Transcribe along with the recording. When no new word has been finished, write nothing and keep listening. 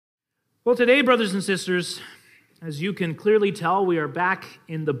Well, today, brothers and sisters, as you can clearly tell, we are back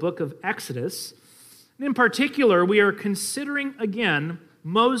in the book of Exodus. And in particular, we are considering again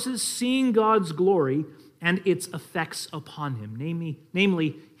Moses seeing God's glory and its effects upon him,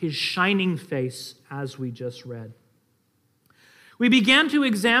 namely his shining face, as we just read. We began to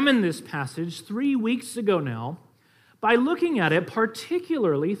examine this passage 3 weeks ago now by looking at it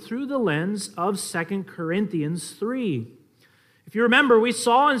particularly through the lens of 2 Corinthians 3. If you remember, we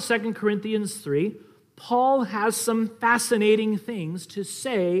saw in 2 Corinthians 3, Paul has some fascinating things to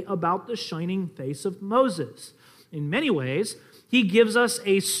say about the shining face of Moses. In many ways, he gives us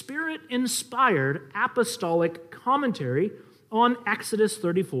a Spirit-inspired apostolic commentary on Exodus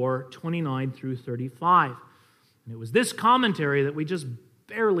 34, 29 through 35. And it was this commentary that we just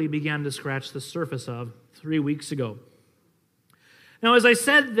barely began to scratch the surface of 3 weeks ago. Now, as I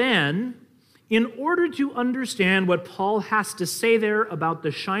said then, in order to understand what Paul has to say there about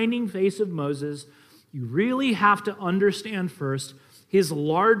the shining face of Moses, you really have to understand first his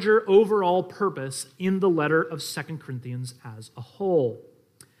larger overall purpose in the letter of 2 Corinthians as a whole.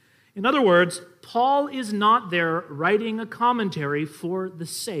 In other words, Paul is not there writing a commentary for the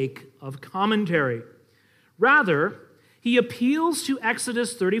sake of commentary. Rather, he appeals to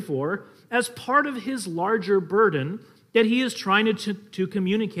Exodus 34 as part of his larger burden that he is trying to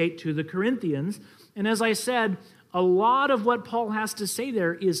communicate to the Corinthians. And as I said, a lot of what Paul has to say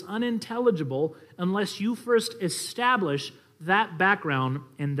there is unintelligible unless you first establish that background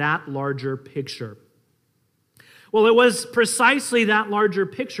and that larger picture. Well, it was precisely that larger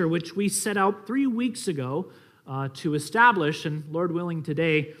picture which we set out 3 weeks ago to establish, and Lord willing,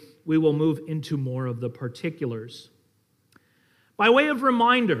 today we will move into more of the particulars. By way of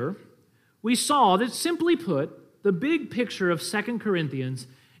reminder, we saw that, simply put, the big picture of 2 Corinthians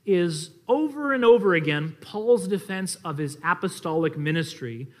is over and over again Paul's defense of his apostolic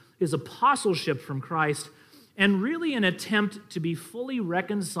ministry, his apostleship from Christ, and really an attempt to be fully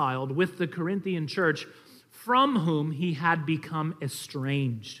reconciled with the Corinthian church from whom he had become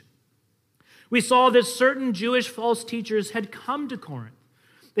estranged. We saw that certain Jewish false teachers had come to Corinth.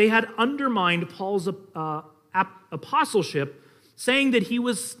 They had undermined Paul's apostleship, saying that he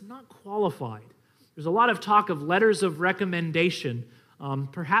was not qualified. There's a lot of talk of letters of recommendation.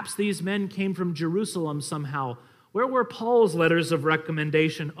 Perhaps these men came from Jerusalem somehow. Where were Paul's letters of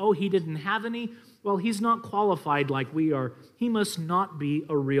recommendation? Oh, he didn't have any? Well, he's not qualified like we are. He must not be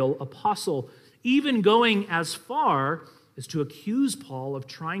a real apostle. Even going as far as to accuse Paul of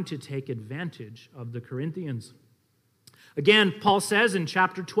trying to take advantage of the Corinthians. Again, Paul says in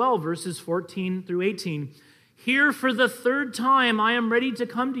chapter 12, verses 14 through 18, "Here for the third time I am ready to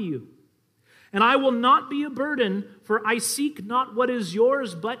come to you. And I will not be a burden, for I seek not what is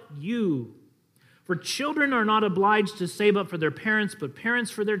yours, but you. For children are not obliged to save up for their parents, but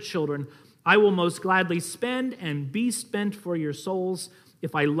parents for their children. I will most gladly spend and be spent for your souls.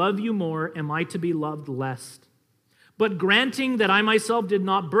 If I love you more, am I to be loved less? But granting that I myself did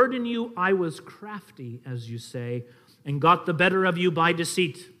not burden you, I was crafty, as you say, and got the better of you by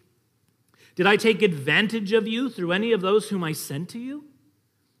deceit. Did I take advantage of you through any of those whom I sent to you?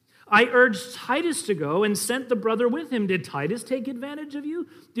 I urged Titus to go and sent the brother with him. Did Titus take advantage of you?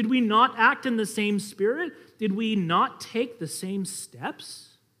 Did we not act in the same spirit? Did we not take the same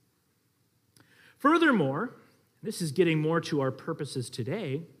steps? Furthermore, this is getting more to our purposes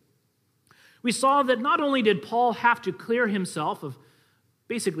today, we saw that not only did Paul have to clear himself of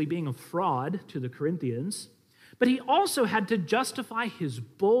basically being a fraud to the Corinthians, but he also had to justify his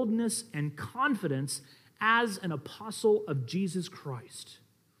boldness and confidence as an apostle of Jesus Christ.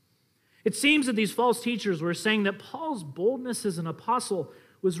 It seems that these false teachers were saying that Paul's boldness as an apostle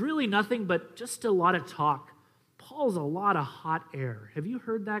was really nothing but just a lot of talk. Paul's a lot of hot air. Have you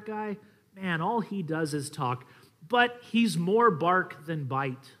heard that guy? Man, all he does is talk. But he's more bark than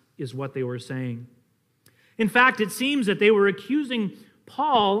bite, is what they were saying. In fact, it seems that they were accusing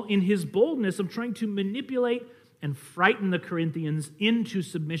Paul in his boldness of trying to manipulate and frighten the Corinthians into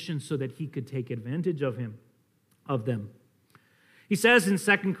submission so that he could take advantage of them. He says in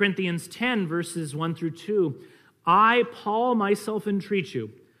 2 Corinthians 10, verses 1 through 2, I, Paul, myself entreat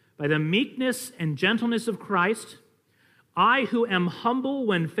you, by the meekness and gentleness of Christ, I who am humble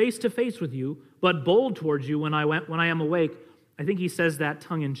when face to face with you, but bold towards you when I am awake. I think he says that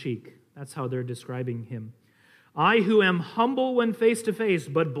tongue in cheek. That's how they're describing him. I who am humble when face to face,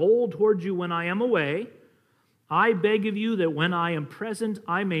 but bold towards you when I am away, I beg of you that when I am present,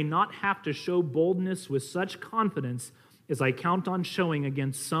 I may not have to show boldness with such confidence as I count on showing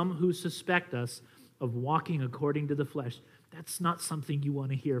against some who suspect us of walking according to the flesh. That's not something you want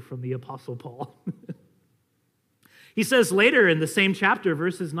to hear from the Apostle Paul. He says later in the same chapter,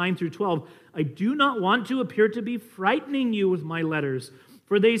 verses 9 through 12, I do not want to appear to be frightening you with my letters,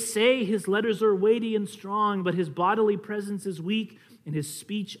 for they say his letters are weighty and strong, but his bodily presence is weak and his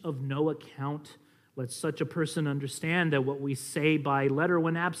speech of no account. Let such a person understand that what we say by letter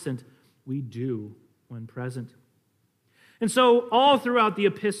when absent, we do when present. And so all throughout the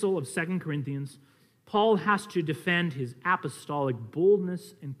epistle of 2 Corinthians, Paul has to defend his apostolic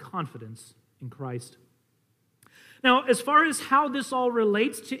boldness and confidence in Christ. Now, as far as how this all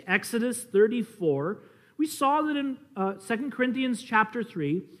relates to Exodus 34, we saw that in 2 Corinthians chapter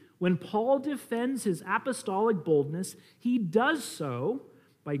 3, when Paul defends his apostolic boldness, he does so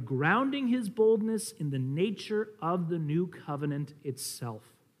by grounding his boldness in the nature of the new covenant itself.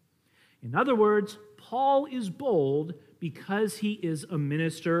 In other words, Paul is bold because he is a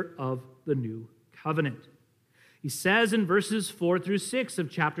minister of the new covenant. He says in verses 4 through 6 of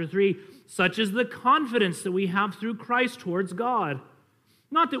chapter 3, such is the confidence that we have through Christ towards God.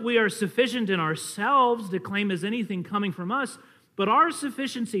 Not that we are sufficient in ourselves to claim as anything coming from us, but our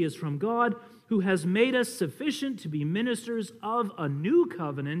sufficiency is from God, who has made us sufficient to be ministers of a new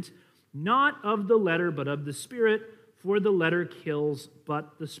covenant, not of the letter, but of the Spirit, for the letter kills,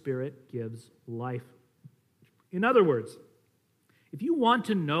 but the Spirit gives life. In other words, if you want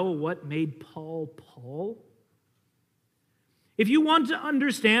to know what made Paul Paul, if you want to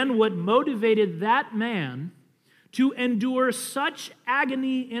understand what motivated that man to endure such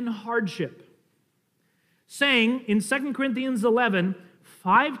agony and hardship, saying in 2 Corinthians 11,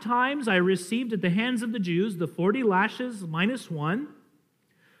 5 times I received at the hands of the Jews the 40 lashes minus 1.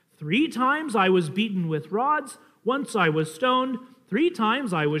 3 times I was beaten with rods. Once I was stoned. 3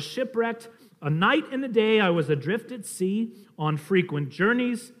 times I was shipwrecked. A night and a day I was adrift at sea, on frequent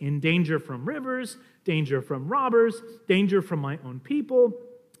journeys, in danger from rivers, danger from robbers, danger from my own people,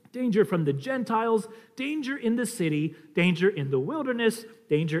 danger from the Gentiles, danger in the city, danger in the wilderness,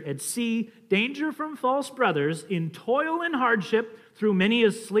 danger at sea, danger from false brothers, in toil and hardship, through many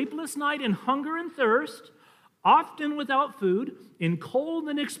a sleepless night in hunger and thirst, often without food, in cold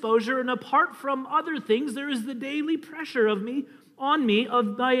and exposure, and apart from other things, there is the daily pressure on me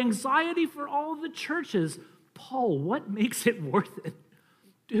of my anxiety for all the churches. Paul, what makes it worth it?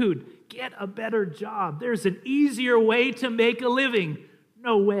 Dude, get a better job. There's an easier way to make a living.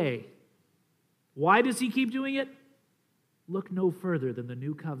 No way. Why does he keep doing it? Look no further than the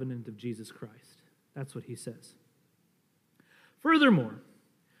new covenant of Jesus Christ. That's what he says. Furthermore,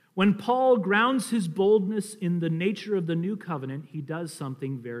 when Paul grounds his boldness in the nature of the new covenant, he does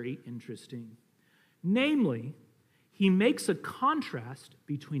something very interesting. Namely, he makes a contrast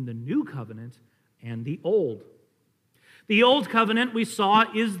between the new covenant and the old. The old covenant, we saw,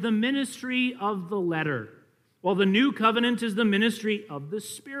 is the ministry of the letter, while the new covenant is the ministry of the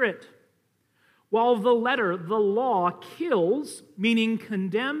Spirit. While the letter, the law, kills, meaning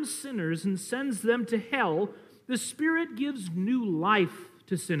condemns sinners and sends them to hell, the Spirit gives new life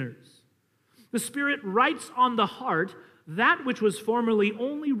to sinners. The Spirit writes on the heart that which was formerly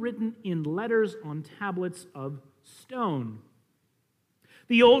only written in letters on tablets of stone.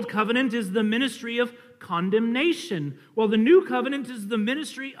 The old covenant is the ministry of condemnation, while the new covenant is the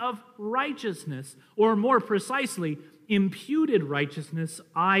ministry of righteousness, or more precisely, imputed righteousness,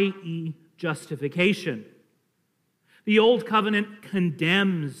 i.e., justification. The old covenant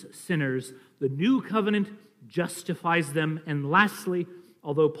condemns sinners. The new covenant justifies them. And lastly,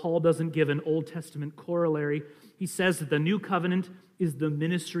 although Paul doesn't give an Old Testament corollary, he says that the new covenant is the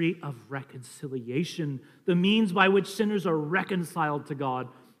ministry of reconciliation, the means by which sinners are reconciled to God,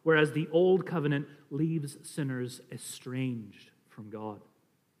 whereas the old covenant leaves sinners estranged from God.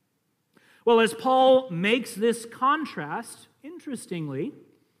 Well, as Paul makes this contrast, interestingly,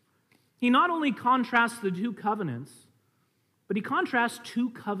 he not only contrasts the two covenants, but he contrasts 2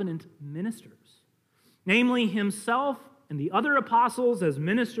 covenant ministers, namely himself and the other apostles as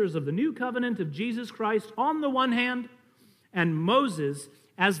ministers of the new covenant of Jesus Christ on the one hand, and Moses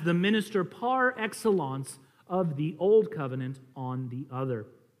as the minister par excellence of the old covenant on the other.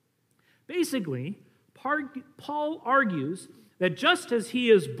 Basically, Paul argues that just as he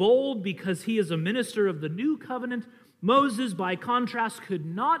is bold because he is a minister of the new covenant, Moses, by contrast, could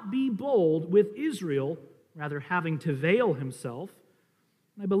not be bold with Israel, rather having to veil himself.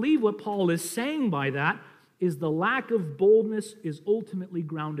 And I believe what Paul is saying by that is the lack of boldness is ultimately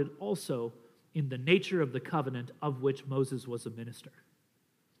grounded also in the nature of the covenant of which Moses was a minister.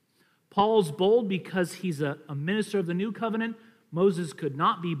 Paul's bold because he's a minister of the new covenant. Moses could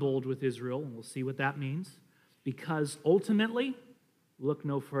not be bold with Israel, and we'll see what that means, because ultimately, look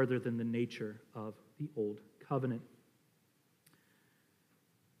no further than the nature of the old covenant.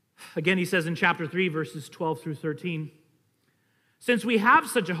 Again, he says in chapter 3, verses 12 through 13, "Since we have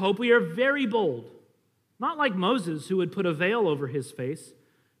such a hope, we are very bold, not like Moses, who would put a veil over his face,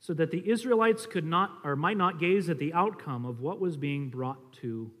 so that the Israelites could not or might not gaze at the outcome of what was being brought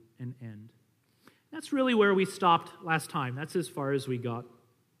to an end." That's really where we stopped last time. That's as far as we got.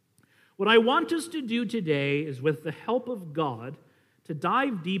 What I want us to do today is, with the help of God, to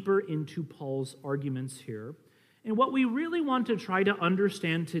dive deeper into Paul's arguments here. And what we really want to try to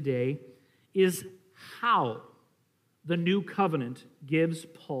understand today is how the new covenant gives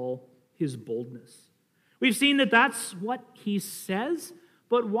Paul his boldness. We've seen that that's what he says,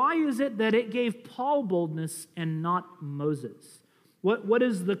 but why is it that it gave Paul boldness and not Moses? What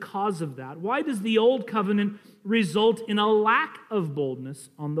is the cause of that? Why does the old covenant result in a lack of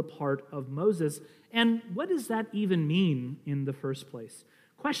boldness on the part of Moses? And what does that even mean in the first place?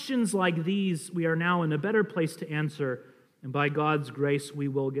 Questions like these we are now in a better place to answer, and by God's grace we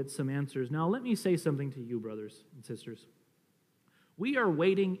will get some answers. Now let me say something to you, brothers and sisters. We are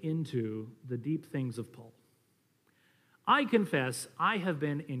wading into the deep things of Paul. I confess I have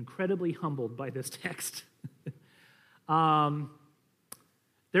been incredibly humbled by this text.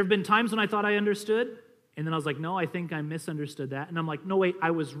 There have been times when I thought I understood, and then I was like, no, I think I misunderstood that. And I'm like, no, wait,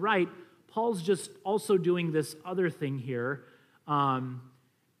 I was right. Paul's just also doing this other thing here,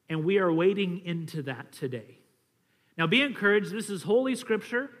 and we are wading into that today. Now, be encouraged. This is Holy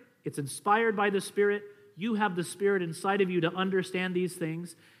Scripture. It's inspired by the Spirit. You have the Spirit inside of you to understand these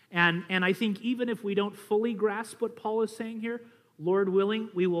things. And I think even if we don't fully grasp what Paul is saying here, Lord willing,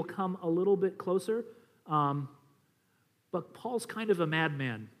 we will come a little bit closer. But Paul's kind of a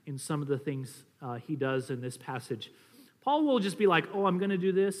madman in some of the things he does in this passage. Paul will just be like, oh, I'm going to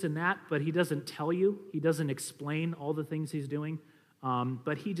do this and that, but he doesn't tell you. He doesn't explain all the things he's doing.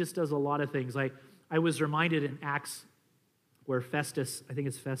 But he just does a lot of things. Like I was reminded in Acts where Festus, I think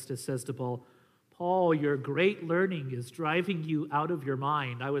it's Festus, says to Paul, Paul, your great learning is driving you out of your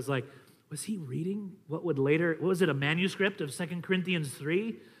mind. I was like, was he reading what was it, a manuscript of 2 Corinthians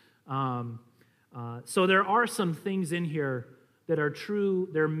 3? So there are some things in here that are true.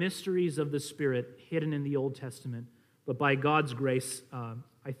 They're mysteries of the Spirit hidden in the Old Testament. But by God's grace,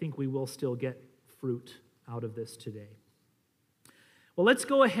 I think we will still get fruit out of this today. Well, let's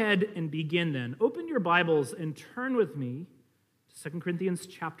go ahead and begin then. Open your Bibles and turn with me to 2 Corinthians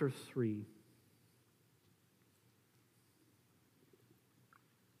chapter 3.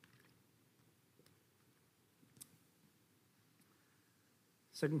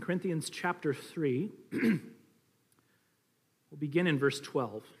 2 Corinthians chapter 3, we'll begin in verse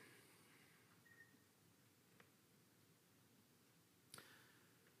 12.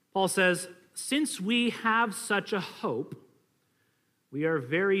 Paul says, "Since we have such a hope, we are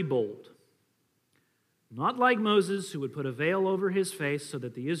very bold. Not like Moses, who would put a veil over his face so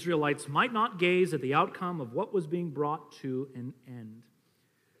that the Israelites might not gaze at the outcome of what was being brought to an end."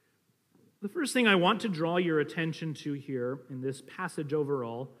 The first thing I want to draw your attention to here in this passage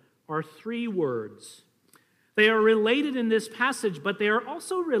overall are three words. They are related in this passage, but they are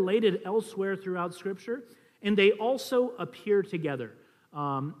also related elsewhere throughout Scripture, and they also appear together.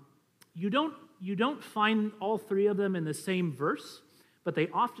 You don't find all three of them in the same verse, but they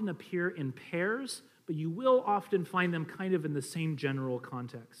often appear in pairs, but you will often find them kind of in the same general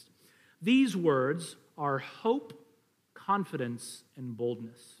context. These words are hope, confidence, and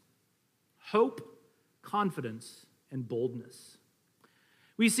boldness. Hope, confidence, and boldness.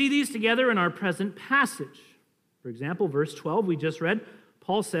 We see these together in our present passage. For example, verse 12 we just read,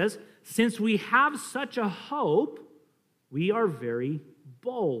 Paul says, "Since we have such a hope, we are very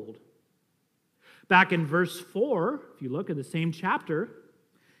bold." Back in verse 4, if you look at the same chapter,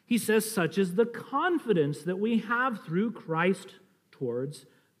 he says, "Such is the confidence that we have through Christ towards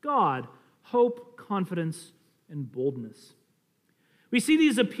God." Hope, confidence, and boldness. We see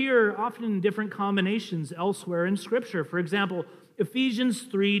these appear often in different combinations elsewhere in Scripture. For example, Ephesians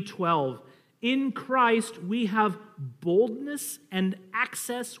 3:12. "In Christ we have boldness and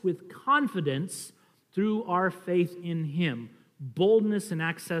access with confidence through our faith in Him." Boldness and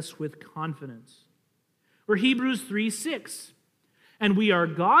access with confidence. Or Hebrews 3:6. "And we are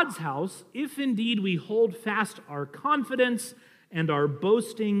God's house, if indeed we hold fast our confidence and our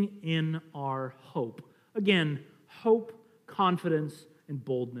boasting in our hope." Again, hope, confidence, and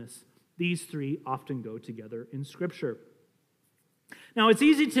boldness. These three often go together in Scripture. Now, it's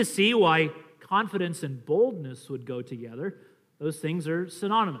easy to see why confidence and boldness would go together. Those things are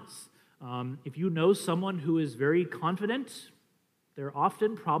synonymous. If you know someone who is very confident, they're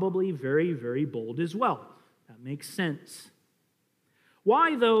often probably very, very bold as well. That makes sense.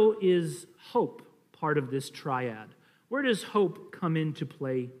 Why, though, is hope part of this triad? Where does hope come into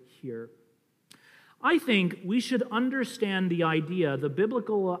play here. I think we should understand the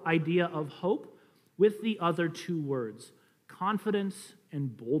biblical idea of hope, with the other two words, confidence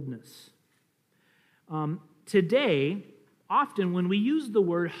and boldness. Today, often when we use the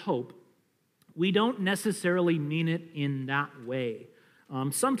word hope, we don't necessarily mean it in that way.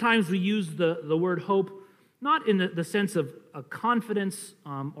 Sometimes we use the word hope not in the sense of a confidence,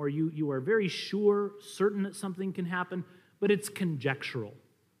 or you are very sure, certain that something can happen, but it's conjectural.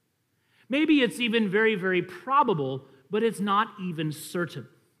 Maybe it's even very, very probable, but it's not even certain,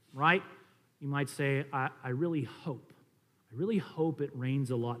 right? You might say, I really hope it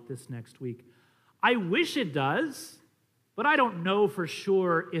rains a lot this next week. I wish it does, but I don't know for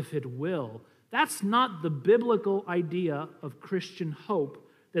sure if it will. That's not the biblical idea of Christian hope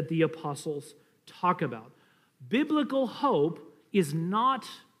that the apostles talk about. Biblical hope is not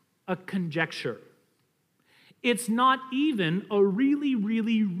a conjecture. It's not even a really,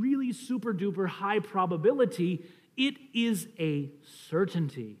 really, really super duper high probability. It is a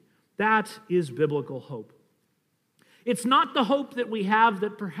certainty. That is biblical hope. It's not the hope that we have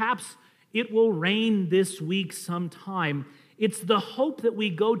that perhaps it will rain this week sometime. It's the hope that we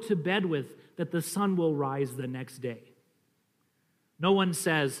go to bed with that the sun will rise the next day. No one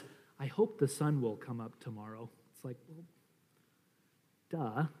says, I hope the sun will come up tomorrow. It's like, well,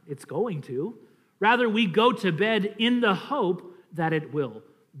 duh, it's going to. Rather, we go to bed in the hope that it will.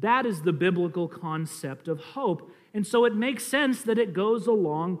 That is the biblical concept of hope. And so it makes sense that it goes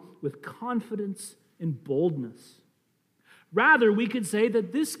along with confidence and boldness. Rather, we could say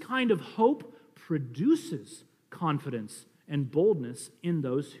that this kind of hope produces confidence and boldness in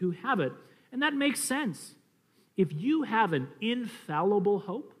those who have it. And that makes sense. If you have an infallible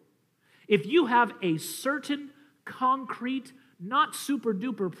hope, if you have a certain, concrete, not super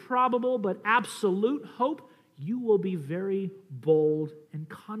duper probable, but absolute hope, you will be very bold and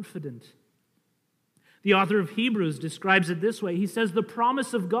confident. The author of Hebrews describes it this way. He says, the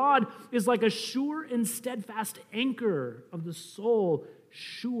promise of God is like a sure and steadfast anchor of the soul,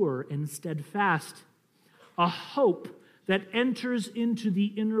 sure and steadfast. A hope that enters into the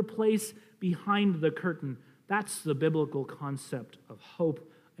inner place behind the curtain. That's the biblical concept of hope.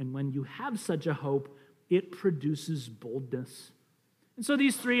 And when you have such a hope, it produces boldness. And so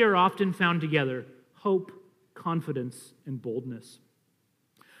these three are often found together: hope, confidence, and boldness.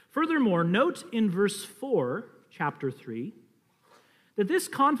 Furthermore, note in verse 4, chapter 3, that this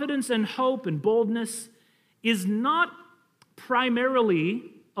confidence and hope and boldness is not primarily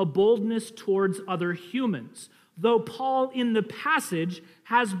a boldness towards other humans, though Paul in the passage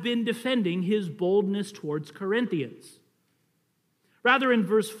has been defending his boldness towards Corinthians. Rather, in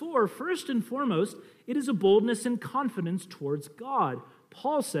verse 4, first and foremost, it is a boldness and confidence towards God.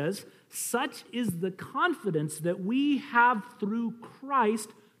 Paul says, such is the confidence that we have through Christ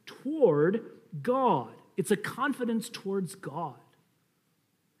toward God. It's a confidence towards God.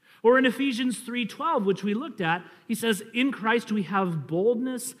 Or in Ephesians 3:12, which we looked at, he says, in Christ we have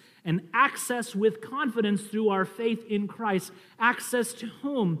boldness and access with confidence through our faith in Christ. Access to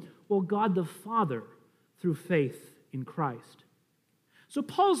whom? Well, God the Father, through faith in Christ. So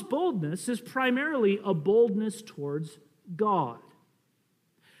Paul's boldness is primarily a boldness towards God.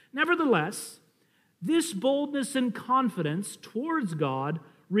 Nevertheless, this boldness and confidence towards God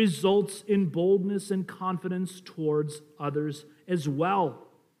results in boldness and confidence towards others as well.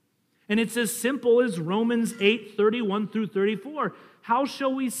 And it's as simple as Romans 8:31 through 34.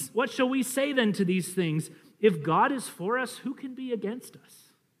 What shall we say then to these things? If God is for us, who can be against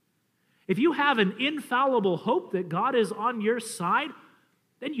us? If you have an infallible hope that God is on your side,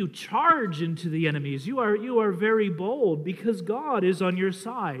 then you charge into the enemies. You are very bold because God is on your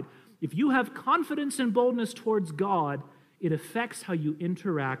side. If you have confidence and boldness towards God, it affects how you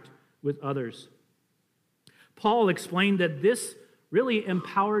interact with others. Paul explained that this really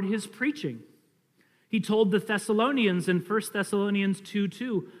empowered his preaching. He told the Thessalonians in 1 Thessalonians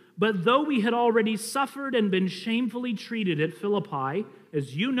 2:2, but though we had already suffered and been shamefully treated at Philippi,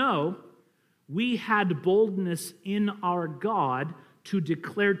 as you know, we had boldness in our God to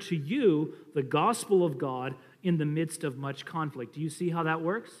declare to you the gospel of God in the midst of much conflict. Do you see how that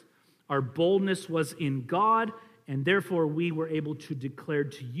works? Our boldness was in God, and therefore we were able to declare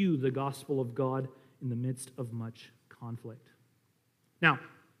to you the gospel of God in the midst of much conflict. Now,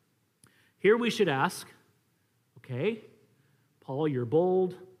 here we should ask, okay, Paul, you're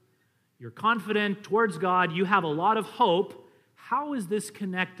bold, you're confident towards God, you have a lot of hope. How is this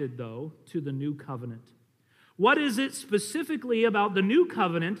connected, though, to the new covenant? What is it specifically about the new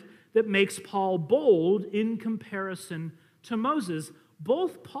covenant that makes Paul bold in comparison to Moses?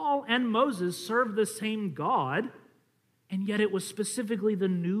 Both Paul and Moses serve the same God, And yet it was specifically the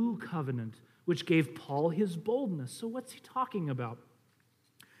new covenant which gave Paul his boldness. So what's he talking about?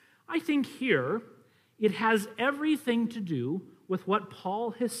 I think here it has everything to do with what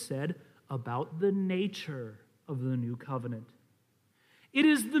Paul has said about the nature of the new covenant. It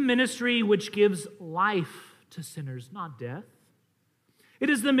is the ministry which gives life to sinners, not death. It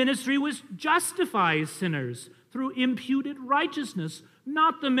is the ministry which justifies sinners through imputed righteousness,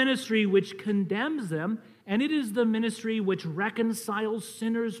 not the ministry which condemns them. And it is the ministry which reconciles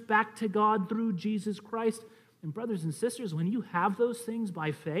sinners back to God through Jesus Christ. And brothers and sisters, when you have those things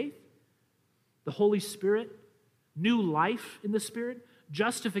by faith, the Holy Spirit, new life in the Spirit,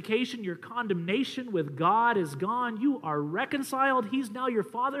 justification, your condemnation with God is gone. You are reconciled. He's now your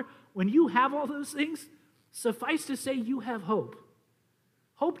Father. When you have all those things, suffice to say you have hope.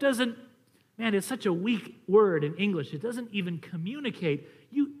 Hope doesn't, man, it's such a weak word in English. It doesn't even communicate.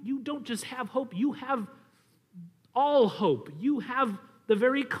 You don't just have hope. You have all hope. You have the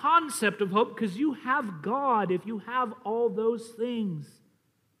very concept of hope because you have God if you have all those things.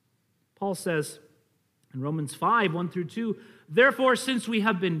 Paul says in Romans 5, 1 through 2, therefore, since we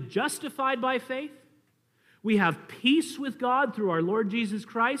have been justified by faith, we have peace with God through our Lord Jesus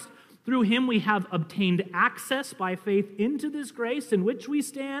Christ. Through him we have obtained access by faith into this grace in which we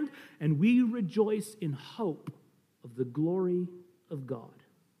stand, and we rejoice in hope of the glory of God.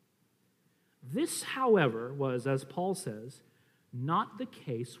 This, however, was, as Paul says, not the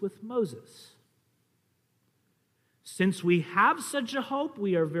case with Moses. Since we have such a hope,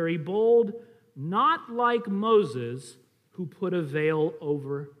 we are very bold, not like Moses, who put a veil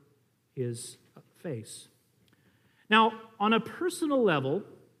over his face. Now, on a personal level,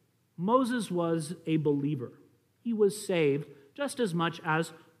 Moses was a believer. He was saved just as much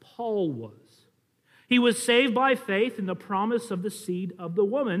as Paul was. He was saved by faith in the promise of the seed of the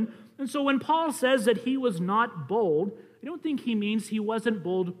woman. And so when Paul says that he was not bold, I don't think he means he wasn't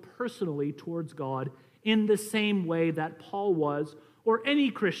bold personally towards God in the same way that Paul was, or any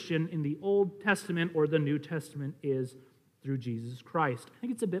Christian in the Old Testament or the New Testament is through Jesus Christ. I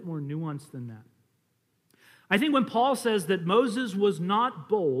think it's a bit more nuanced than that. I think when Paul says that Moses was not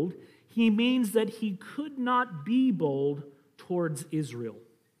bold, he means that he could not be bold towards Israel.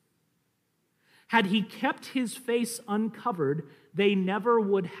 Had he kept his face uncovered, they never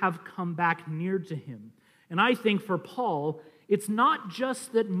would have come back near to him. And I think for Paul, it's not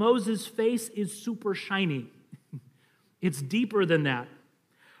just that Moses' face is super shiny. It's deeper than that.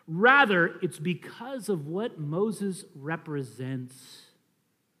 Rather, it's because of what Moses represents.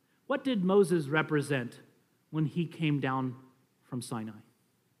 What did Moses represent when he came down from Sinai?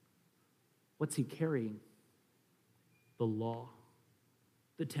 What's he carrying? The law,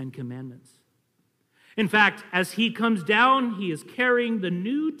 the Ten Commandments. In fact, as he comes down, he is carrying the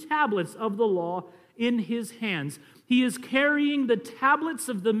new tablets of the law in his hands. He is carrying the tablets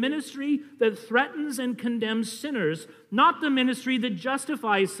of the ministry that threatens and condemns sinners, not the ministry that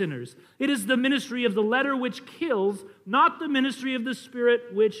justifies sinners. It is the ministry of the letter which kills, not the ministry of the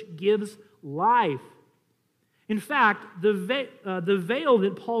Spirit which gives life. In fact, the veil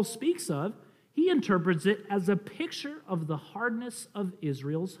that Paul speaks of, he interprets it as a picture of the hardness of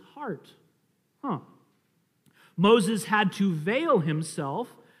Israel's heart. Moses had to veil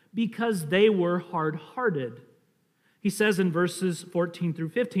himself because they were hard-hearted. He says in verses 14 through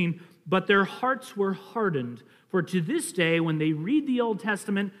 15, but their hearts were hardened. For to this day, when they read the Old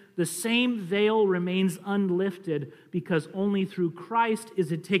Testament, the same veil remains unlifted because only through Christ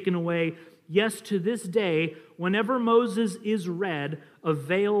is it taken away. Yes, to this day, whenever Moses is read, a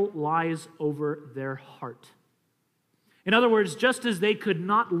veil lies over their heart. In other words, just as they could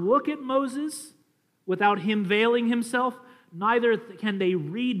not look at Moses without him veiling himself, neither can they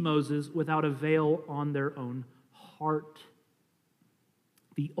read Moses without a veil on their own heart.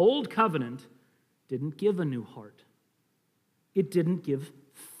 The old covenant didn't give a new heart. It didn't give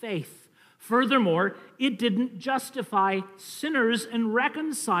faith. Furthermore, it didn't justify sinners and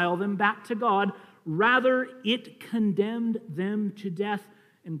reconcile them back to God. Rather, it condemned them to death.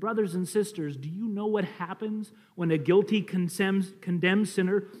 And brothers and sisters, do you know what happens when a guilty, condemned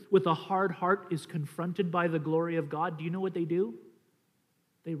sinner with a hard heart is confronted by the glory of God? Do you know what they do?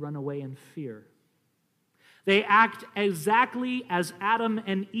 They run away in fear. They act exactly as Adam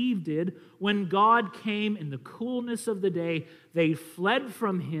and Eve did when God came in the coolness of the day. They fled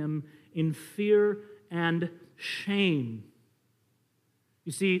from him in fear and shame.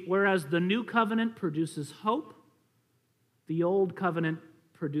 You see, whereas the new covenant produces hope, the old covenant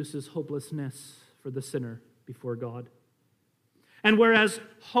produces hopelessness for the sinner before God. And whereas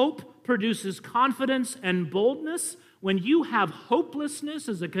hope produces confidence and boldness, When you have hopelessness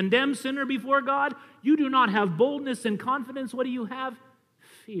as a condemned sinner before God, you do not have boldness and confidence. What do you have?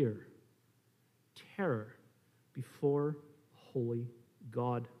 Fear, terror before holy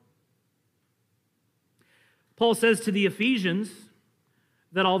God. Paul says to the Ephesians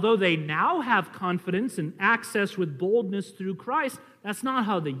that although they now have confidence and access with boldness through Christ, that's not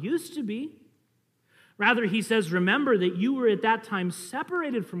how they used to be. Rather, he says, remember that you were at that time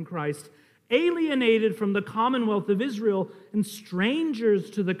separated from Christ, alienated from the commonwealth of Israel, and strangers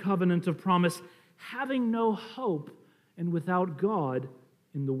to the covenant of promise, having no hope and without God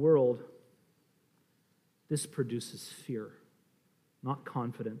in the world. This produces fear, not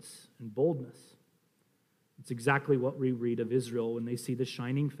confidence and boldness. It's exactly what we read of Israel when they see the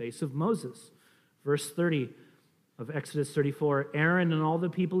shining face of Moses. Verse 30 of Exodus 34, Aaron and all the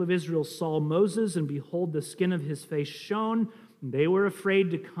people of Israel saw Moses, and behold, the skin of his face shone, and they were afraid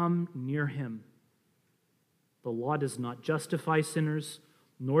to come near him. The law does not justify sinners,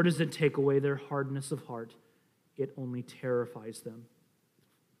 nor does it take away their hardness of heart. It only terrifies them.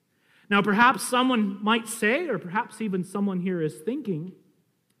 Now, perhaps someone might say, or perhaps even someone here is thinking,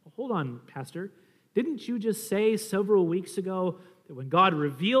 hold on, Pastor, didn't you just say several weeks ago that when God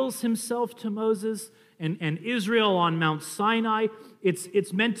reveals himself to Moses and Israel on Mount Sinai,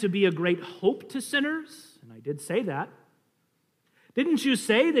 it's meant to be a great hope to sinners? And I did say that. Didn't you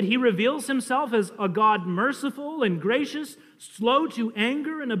say that he reveals himself as a God merciful and gracious, slow to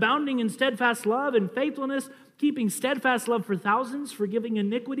anger and abounding in steadfast love and faithfulness, keeping steadfast love for thousands, forgiving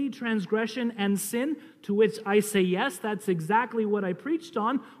iniquity, transgression, and sin? To which I say, yes, that's exactly what I preached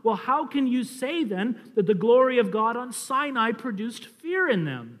on. Well, how can you say then that the glory of God on Sinai produced fear in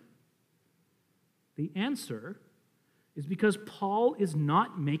them? The answer is because Paul is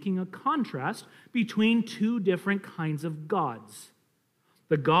not making a contrast between two different kinds of gods.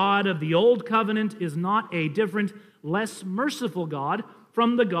 The God of the Old Covenant is not a different, less merciful God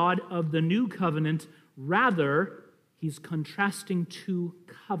from the God of the New Covenant. Rather, he's contrasting two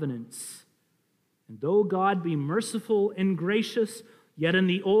covenants. And though God be merciful and gracious, yet in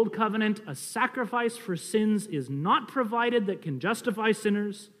the Old Covenant a sacrifice for sins is not provided that can justify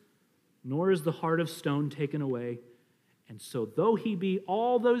sinners, nor is the heart of stone taken away. And so though he be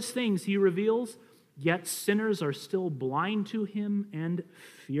all those things he reveals, yet sinners are still blind to him and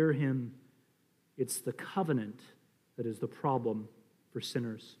fear him. It's the covenant that is the problem for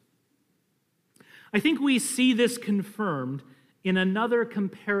sinners. I think we see this confirmed in another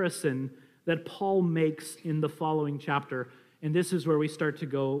comparison that Paul makes in the following chapter, and this is where we start to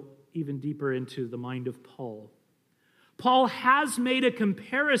go even deeper into the mind of Paul. Paul has made a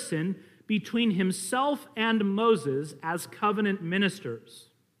comparison between himself and Moses as covenant ministers.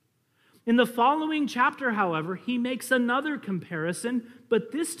 In the following chapter, however, he makes another comparison,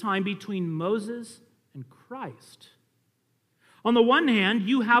 but this time between Moses and Christ. On the one hand,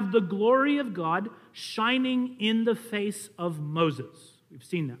 you have the glory of God shining in the face of Moses. We've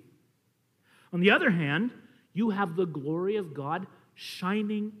seen that. On the other hand, you have the glory of God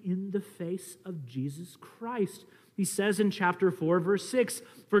shining in the face of Jesus Christ. He says in chapter 4, verse 6,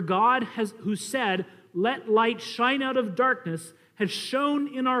 for God who said, let light shine out of darkness, has shone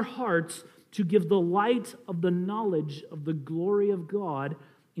in our hearts to give the light of the knowledge of the glory of God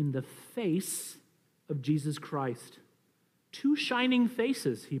in the face of Jesus Christ. Two shining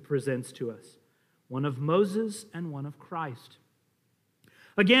faces he presents to us, one of Moses and one of Christ.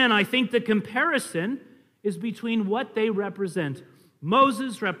 Again, I think the comparison is between what they represent.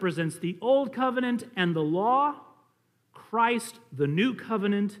 Moses represents the Old Covenant and the law, Christ, the New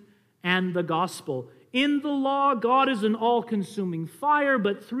Covenant, and the gospel. In the law, God is an all-consuming fire,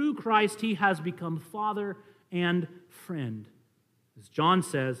 but through Christ, he has become Father and friend. As John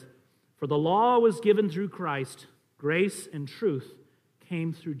says, for the law was given through Christ, grace and truth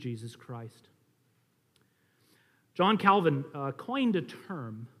came through Jesus Christ. John Calvin coined a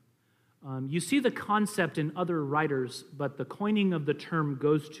term. You see the concept in other writers, but the coining of the term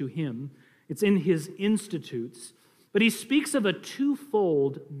goes to him. It's in his Institutes. But he speaks of a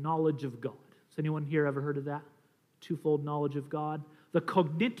twofold knowledge of God. Has anyone here ever heard of that? Twofold knowledge of God? The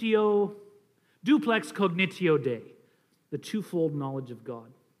duplex cognitio Dei, the twofold knowledge of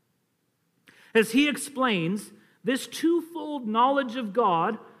God. As he explains, this twofold knowledge of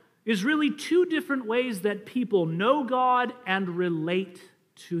God is really two different ways that people know God and relate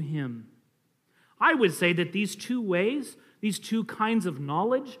to him. I would say that these two ways, these two kinds of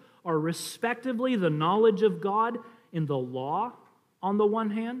knowledge, are respectively the knowledge of God in the law on the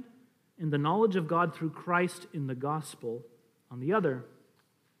one hand, and the knowledge of God through Christ in the gospel on the other.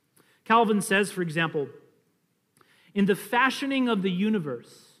 Calvin says, for example, in the fashioning of the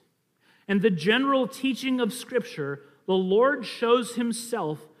universe and the general teaching of Scripture, the Lord shows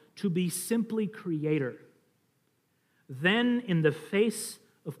himself to be simply creator. Then in the face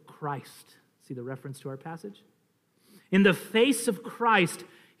of Christ, see the reference to our passage? In the face of Christ,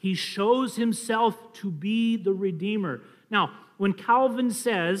 he shows himself to be the Redeemer. Now, when Calvin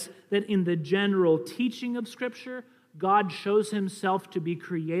says that in the general teaching of Scripture, God shows himself to be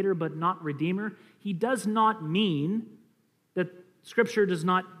creator but not Redeemer, he does not mean that Scripture does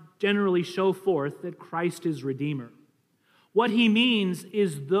not generally show forth that Christ is Redeemer. What he means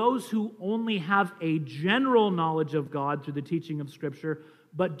is those who only have a general knowledge of God through the teaching of Scripture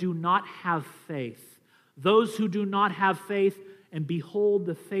but do not have faith. Those who do not have faith and behold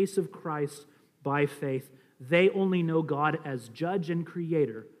the face of Christ by faith, they only know God as judge and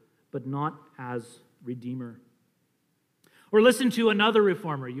creator, but not as Redeemer. Or listen to another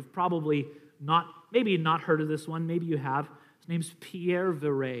reformer. You've probably maybe not heard of this one. Maybe you have. His name's Pierre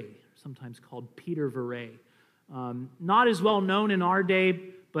Viret, sometimes called Peter Viret. Not as well known in our day,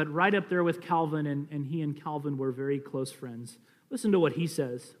 but right up there with Calvin, and he and Calvin were very close friends. Listen to what he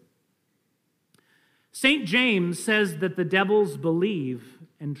says. St. James says that the devils believe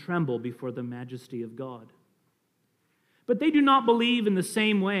and tremble before the majesty of God. But they do not believe in the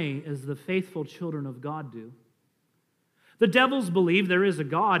same way as the faithful children of God do. The devils believe there is a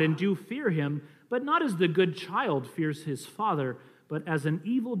God and do fear him, but not as the good child fears his father, but as an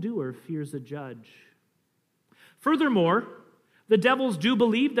evildoer fears a judge. Furthermore, the devils do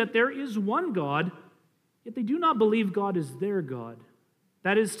believe that there is one God, yet they do not believe God is their God.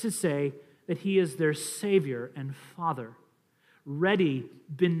 That is to say, that he is their Savior and Father, ready,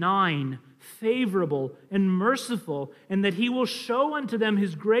 benign, favorable, and merciful, and that he will show unto them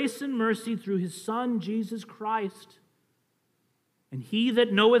his grace and mercy through his Son, Jesus Christ. And he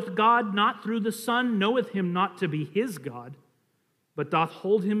that knoweth God not through the Son knoweth him not to be his God, but doth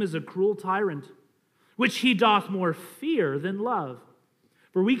hold him as a cruel tyrant, which he doth more fear than love.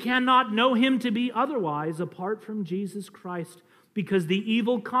 For we cannot know him to be otherwise apart from Jesus Christ, because the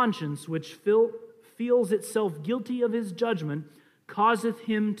evil conscience which feels itself guilty of his judgment causeth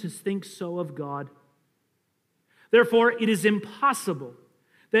him to think so of God. Therefore, it is impossible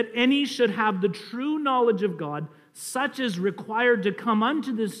that any should have the true knowledge of God, such as required to come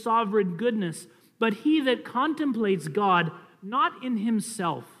unto this sovereign goodness, but he that contemplates God not in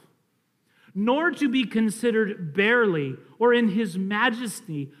himself, nor to be considered barely, or in his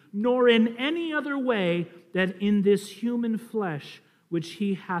majesty, nor in any other way than in this human flesh, which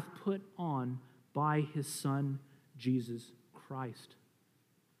he hath put on by his Son, Jesus Christ.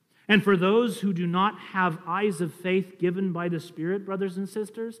 And for those who do not have eyes of faith given by the Spirit, brothers and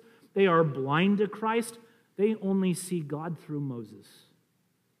sisters, they are blind to Christ. They only see God through Moses.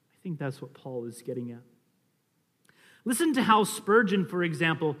 I think that's what Paul is getting at. Listen to how Spurgeon, for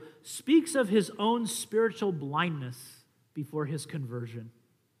example, speaks of his own spiritual blindness before his conversion.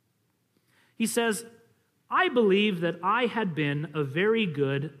 He says, I believe that I had been a very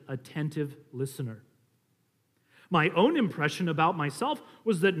good, attentive listener. My own impression about myself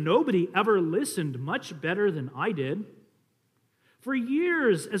was that nobody ever listened much better than I did. For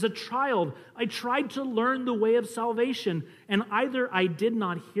years, as a child, I tried to learn the way of salvation, and either I did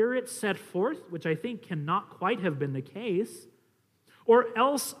not hear it set forth, which I think cannot quite have been the case, or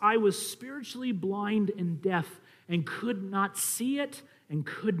else I was spiritually blind and deaf and could not see it and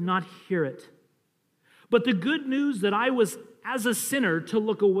could not hear it. But the good news that I was, as a sinner, to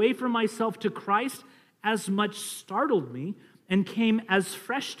look away from myself to Christ as much startled me and came as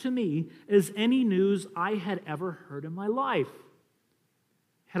fresh to me as any news I had ever heard in my life.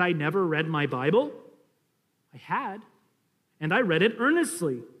 Had I never read my Bible? I had, and I read it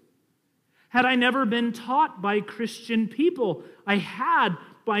earnestly. Had I never been taught by Christian people? I had,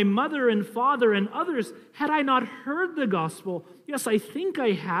 by mother and father and others. Had I not heard the gospel? Yes, I think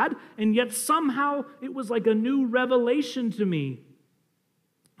I had, and yet somehow it was like a new revelation to me.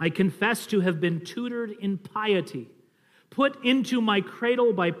 I confess to have been tutored in piety, put into my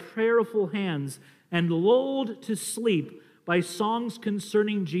cradle by prayerful hands, and lulled to sleep by songs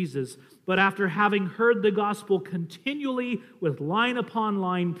concerning Jesus, but after having heard the gospel continually with line upon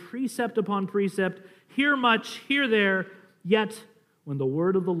line, precept upon precept, here much, here there, yet when the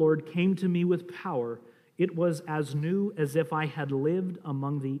word of the Lord came to me with power, it was as new as if I had lived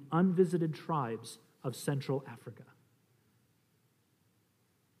among the unvisited tribes of Central Africa.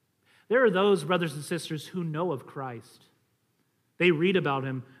 There are those, brothers and sisters, who know of Christ. They read about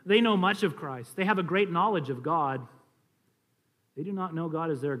him. They know much of Christ. They have a great knowledge of God. They do not know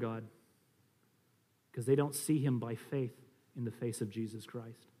God as their God because they don't see him by faith in the face of Jesus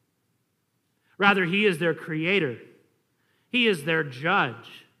Christ. Rather, he is their creator. He is their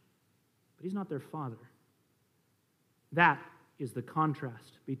judge, but he's not their father. That is the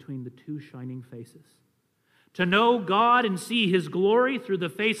contrast between the two shining faces. To know God and see His glory through the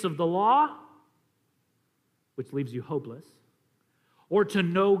face of the law, which leaves you hopeless, or to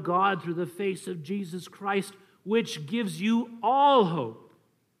know God through the face of Jesus Christ, which gives you all hope.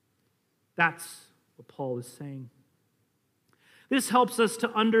 That's what Paul is saying. This helps us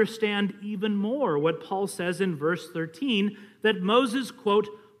to understand even more what Paul says in verse 13, that Moses, quote,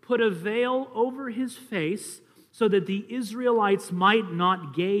 put a veil over his face so that the Israelites might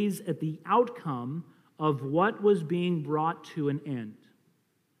not gaze at the outcome of what was being brought to an end.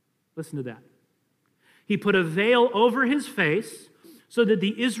 Listen to that. He put a veil over his face so that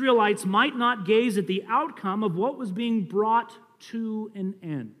the Israelites might not gaze at the outcome of what was being brought to an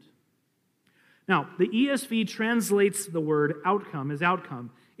end. Now, the ESV translates the word outcome as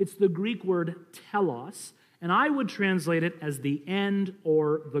outcome. It's the Greek word telos, and I would translate it as the end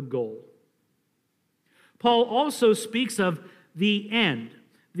or the goal. Paul also speaks of the end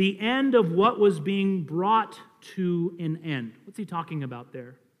of what was being brought to an end. What's he talking about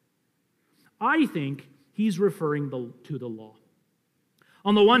there? I think he's referring to the law.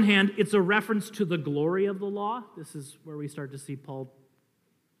 On the one hand, it's a reference to the glory of the law. This is where we start to see Paul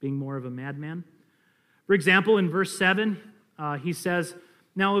being more of a madman. For example, in verse 7, he says,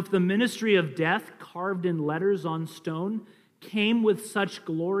 "Now if the ministry of death carved in letters on stone came with such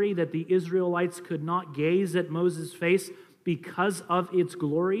glory that the Israelites could not gaze at Moses' face because of its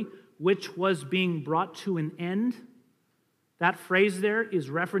glory, which was being brought to an end," that phrase there is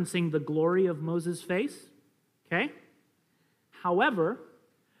referencing the glory of Moses' face. Okay? However,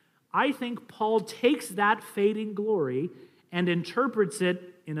 I think Paul takes that fading glory and interprets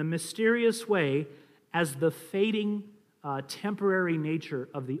it in a mysterious way as the fading, temporary nature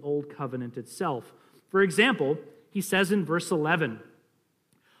of the Old Covenant itself. For example, he says in verse 11,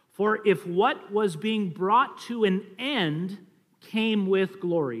 "For if what was being brought to an end came with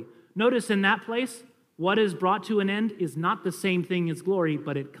glory." Notice in that place, what is brought to an end is not the same thing as glory,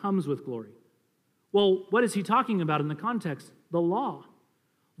 but it comes with glory. Well, what is he talking about in the context? The law.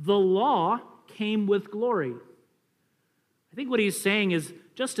 The law came with glory. I think what he's saying is,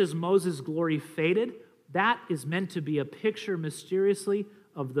 just as Moses' glory faded, that is meant to be a picture mysteriously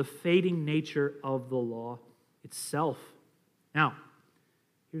of the fading nature of the law itself. Now,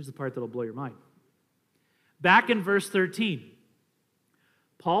 here's the part that'll blow your mind. Back in verse 13,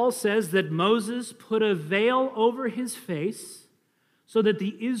 Paul says that Moses put a veil over his face so that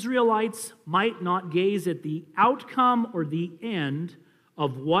the Israelites might not gaze at the outcome or the end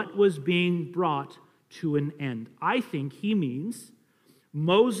of what was being brought to an end. I think he means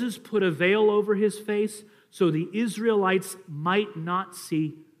Moses put a veil over his face so the Israelites might not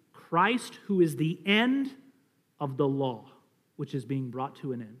see Christ, who is the end of the law, which is being brought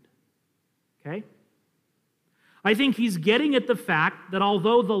to an end. Okay? I think he's getting at the fact that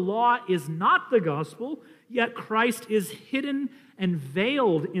although the law is not the gospel, yet Christ is hidden and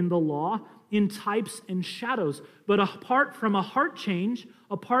veiled in the law in types and shadows. But apart from a heart change,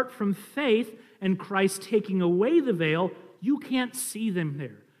 apart from faith and Christ taking away the veil, you can't see them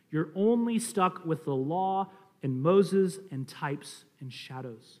there. You're only stuck with the law and Moses and types and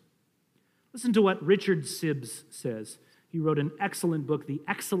shadows. Listen to what Richard Sibbes says. He wrote an excellent book, The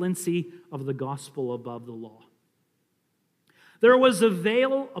Excellency of the Gospel Above the Law. "There was a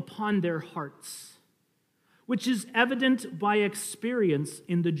veil upon their hearts, which is evident by experience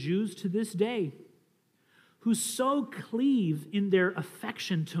in the Jews to this day, who so cleave in their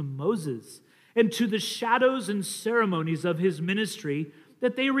affection to Moses and to the shadows and ceremonies of his ministry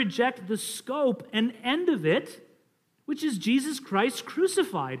that they reject the scope and end of it, which is Jesus Christ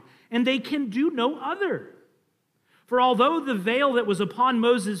crucified, and they can do no other. For although the veil that was upon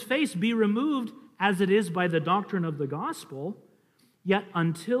Moses' face be removed, as it is by the doctrine of the gospel, yet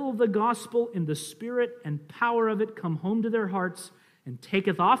until the gospel in the spirit and power of it come home to their hearts and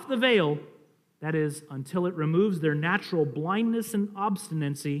taketh off the veil, that is, until it removes their natural blindness and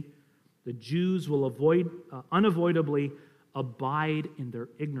obstinacy, the Jews will unavoidably abide in their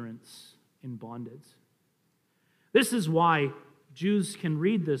ignorance in bondage." This is why Jews can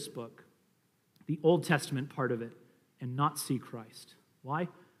read this book, the Old Testament part of it, and not see Christ. Why?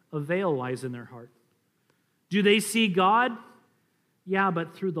 A veil lies in their heart. Do they see God? Yeah,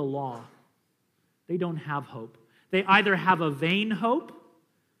 but through the law. They don't have hope. They either have a vain hope,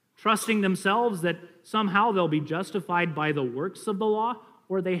 trusting themselves that somehow they'll be justified by the works of the law,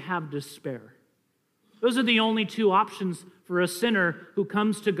 or they have despair. Those are the only two options for a sinner who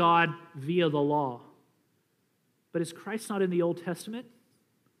comes to God via the law. But is Christ not in the Old Testament?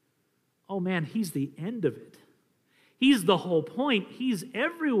 Oh man, he's the end of it. He's the whole point. He's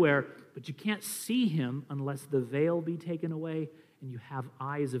everywhere. but you can't see him unless the veil be taken away and you have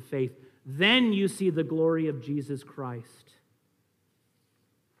eyes of faith. Then you see the glory of Jesus Christ.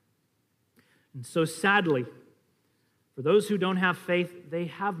 And so sadly, for those who don't have faith, they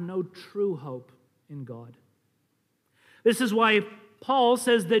have no true hope in God. This is why Paul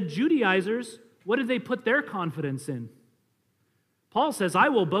says that Judaizers, what do they put their confidence in? Paul says, I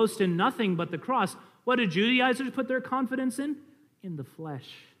will boast in nothing but the cross. What do Judaizers put their confidence in? In the flesh.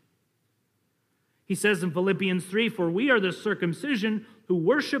 He says in Philippians 3, for we are the circumcision who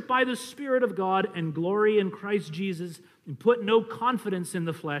worship by the Spirit of God and glory in Christ Jesus and put no confidence in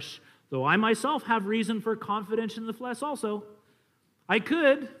the flesh, though I myself have reason for confidence in the flesh also. I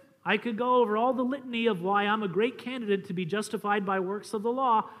could go over all the litany of why I'm a great candidate to be justified by works of the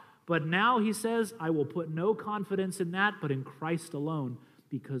law, but now he says, I will put no confidence in that, but in Christ alone,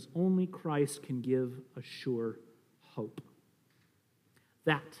 because only Christ can give a sure hope.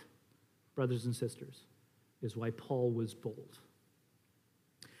 That, brothers and sisters, is why Paul was bold.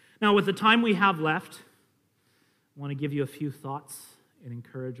 Now, with the time we have left, I want to give you a few thoughts and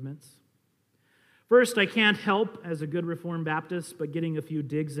encouragements. First, I can't help, as a good Reformed Baptist, but getting a few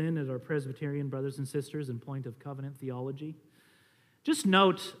digs in at our Presbyterian brothers and sisters in point of covenant theology. Just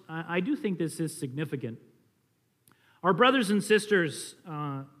note, I do think this is significant. Our brothers and sisters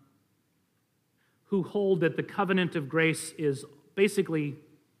who hold that the covenant of grace is basically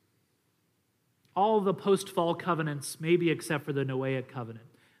all the post-fall covenants, maybe except for the Noahic covenant.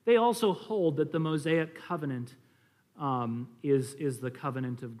 They also hold that the Mosaic covenant is the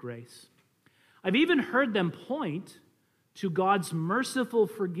covenant of grace. I've even heard them point to God's merciful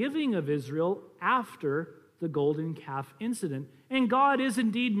forgiving of Israel after the golden calf incident. And God is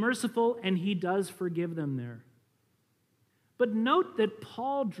indeed merciful, and he does forgive them there. But note that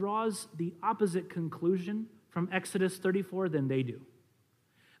Paul draws the opposite conclusion from Exodus 34 than they do.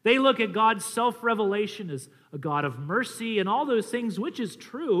 They look at God's self-revelation as a God of mercy and all those things, which is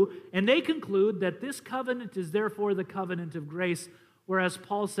true, and they conclude that this covenant is therefore the covenant of grace, whereas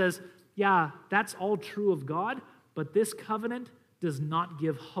Paul says, yeah, that's all true of God, but this covenant does not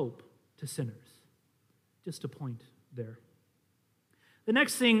give hope to sinners. Just a point there. The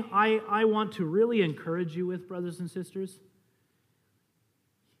next thing I want to really encourage you with, brothers and sisters,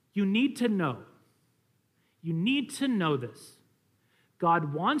 you need to know this.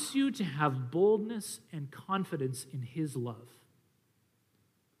 God wants you to have boldness and confidence in his love.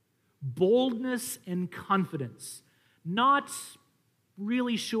 Boldness and confidence. Not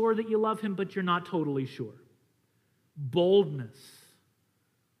really sure that you love him, but you're not totally sure. Boldness.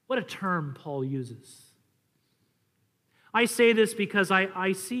 What a term Paul uses. I say this because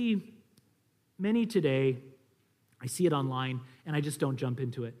I see many today, I see it online, and I just don't jump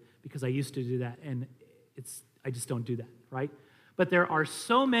into it because I used to do that, and I just don't do that, right? But there are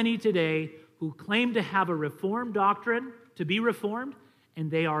so many today who claim to have a Reformed doctrine, to be Reformed, and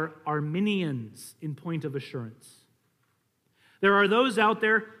they are Arminians in point of assurance. There are those out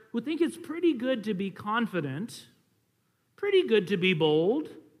there who think it's pretty good to be confident, pretty good to be bold,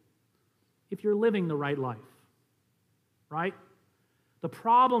 if you're living the right life, right? The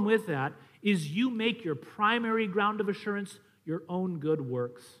problem with that is you make your primary ground of assurance your own good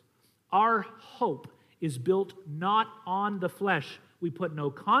works. Our hope is built not on the flesh. We put no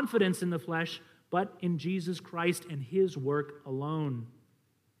confidence in the flesh, but in Jesus Christ and his work alone.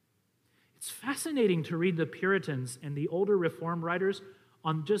 It's fascinating to read the Puritans and the older Reformed writers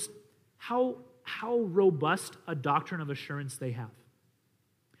on just how robust a doctrine of assurance they have.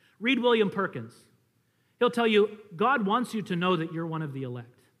 Read William Perkins. He'll tell you, God wants you to know that you're one of the elect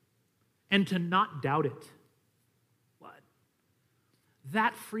and to not doubt it. What?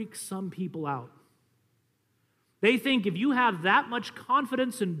 That freaks some people out. They think if you have that much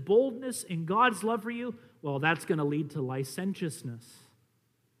confidence and boldness in God's love for you, well, that's going to lead to licentiousness.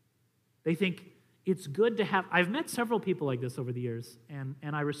 They think it's good to have... I've met several people like this over the years, and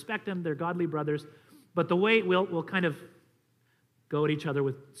I respect them. They're godly brothers. But the way we'll kind of go at each other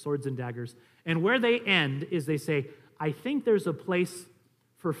with swords and daggers. And where they end is they say, I think there's a place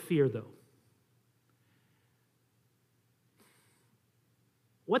for fear, though.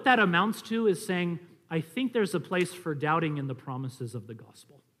 What that amounts to is saying, I think there's a place for doubting in the promises of the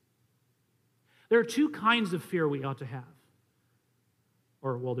gospel. There are two kinds of fear we ought to have.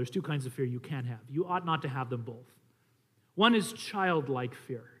 There's two kinds of fear you can have. You ought not to have them both. One is childlike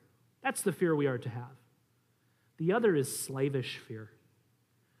fear. That's the fear we are to have. The other is slavish fear.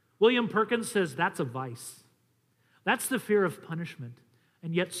 William Perkins says that's a vice. That's the fear of punishment.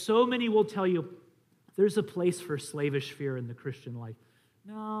 And yet so many will tell you there's a place for slavish fear in the Christian life.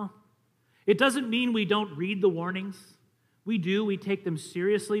 No. It doesn't mean we don't read the warnings. We take them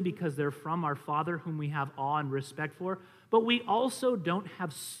seriously because they're from our Father whom we have awe and respect for, but we also don't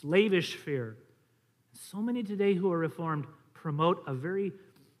have slavish fear. So many today who are Reformed promote a very,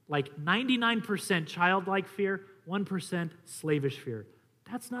 99% childlike fear, 1% slavish fear.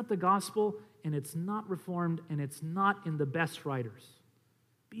 That's not the gospel, and it's not Reformed, and it's not in the best writers.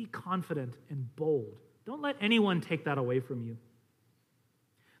 Be confident and bold. Don't let anyone take that away from you.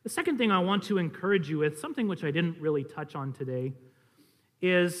 The second thing I want to encourage you with, something which I didn't really touch on today,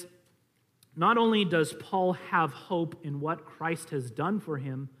 is not only does Paul have hope in what Christ has done for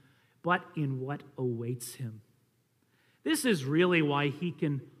him, but in what awaits him. This is really why he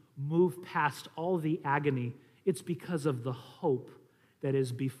can move past all the agony. It's because of the hope that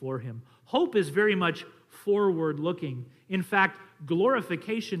is before him. Hope is very much forward-looking. In fact,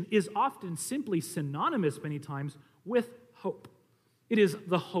 glorification is often simply synonymous many times with hope. It is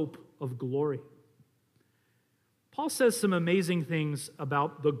the hope of glory. Paul says some amazing things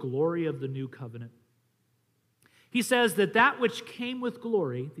about the glory of the new covenant. He says that which came with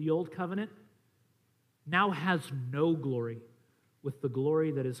glory, the old covenant, now has no glory with the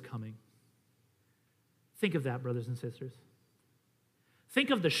glory that is coming. Think of that, brothers and sisters. Think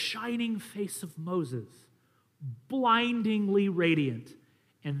of the shining face of Moses, blindingly radiant.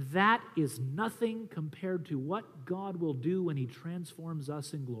 And that is nothing compared to what God will do when he transforms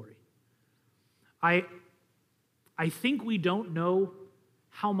us in glory. I think we don't know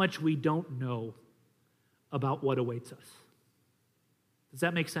how much we don't know about what awaits us. Does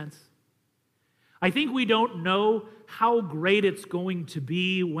that make sense? I think we don't know how great it's going to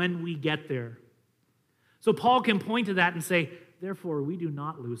be when we get there. So Paul can point to that and say, therefore, we do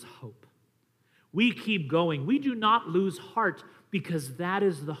not lose hope. We keep going. We do not lose heart because that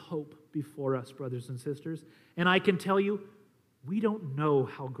is the hope before us, brothers and sisters. And I can tell you, we don't know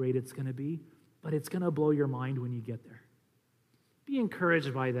how great it's going to be, but it's going to blow your mind when you get there. Be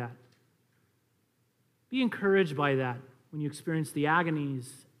encouraged by that. Be encouraged by that when you experience the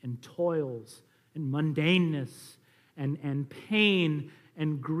agonies and toils and mundaneness and pain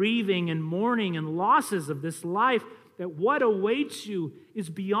and grieving and mourning and losses of this life, that what awaits you is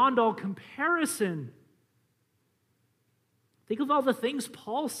beyond all comparison. Think of all the things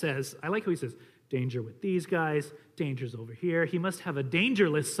Paul says. I like how he says, danger with these guys, danger's over here. He must have a danger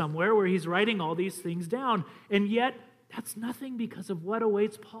list somewhere where he's writing all these things down. And yet, that's nothing because of what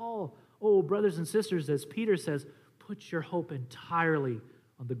awaits Paul. Oh, brothers and sisters, as Peter says, put your hope entirely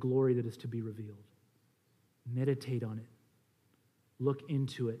on the glory that is to be revealed. Meditate on it. Look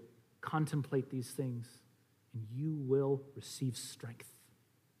into it. Contemplate these things, and you will receive strength.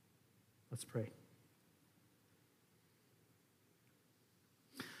 Let's pray.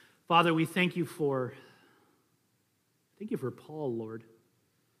 Father, we thank you for Paul, Lord.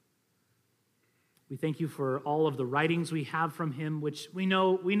 We thank you for all of the writings we have from him, which we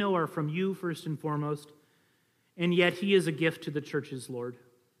know are from you first and foremost, and yet he is a gift to the churches, Lord.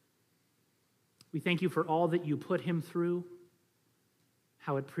 We thank you for all that you put him through,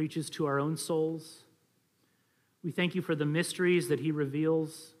 how it preaches to our own souls. We thank you for the mysteries that he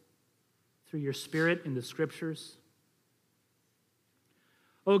reveals through your Spirit in the Scriptures.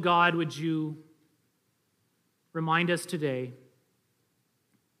 Oh God, would you remind us today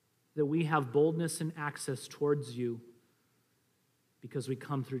that we have boldness and access towards you because we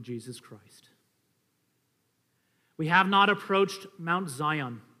come through Jesus Christ. We have not approached Mount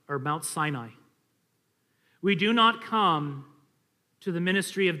Zion or Mount Sinai. We do not come to the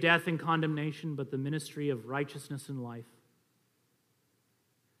ministry of death and condemnation, but the ministry of righteousness and life.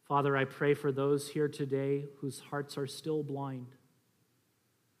 Father, I pray for those here today whose hearts are still blind.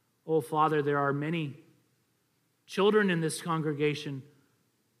 Oh, Father, there are many children in this congregation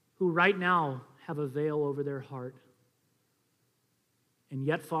who right now have a veil over their heart. And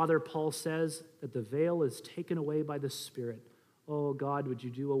yet, Father, Paul says that the veil is taken away by the Spirit. Oh, God, would you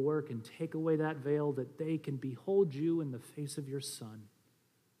do a work and take away that veil that they can behold you in the face of your Son?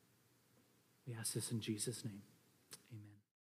 We ask this in Jesus' name.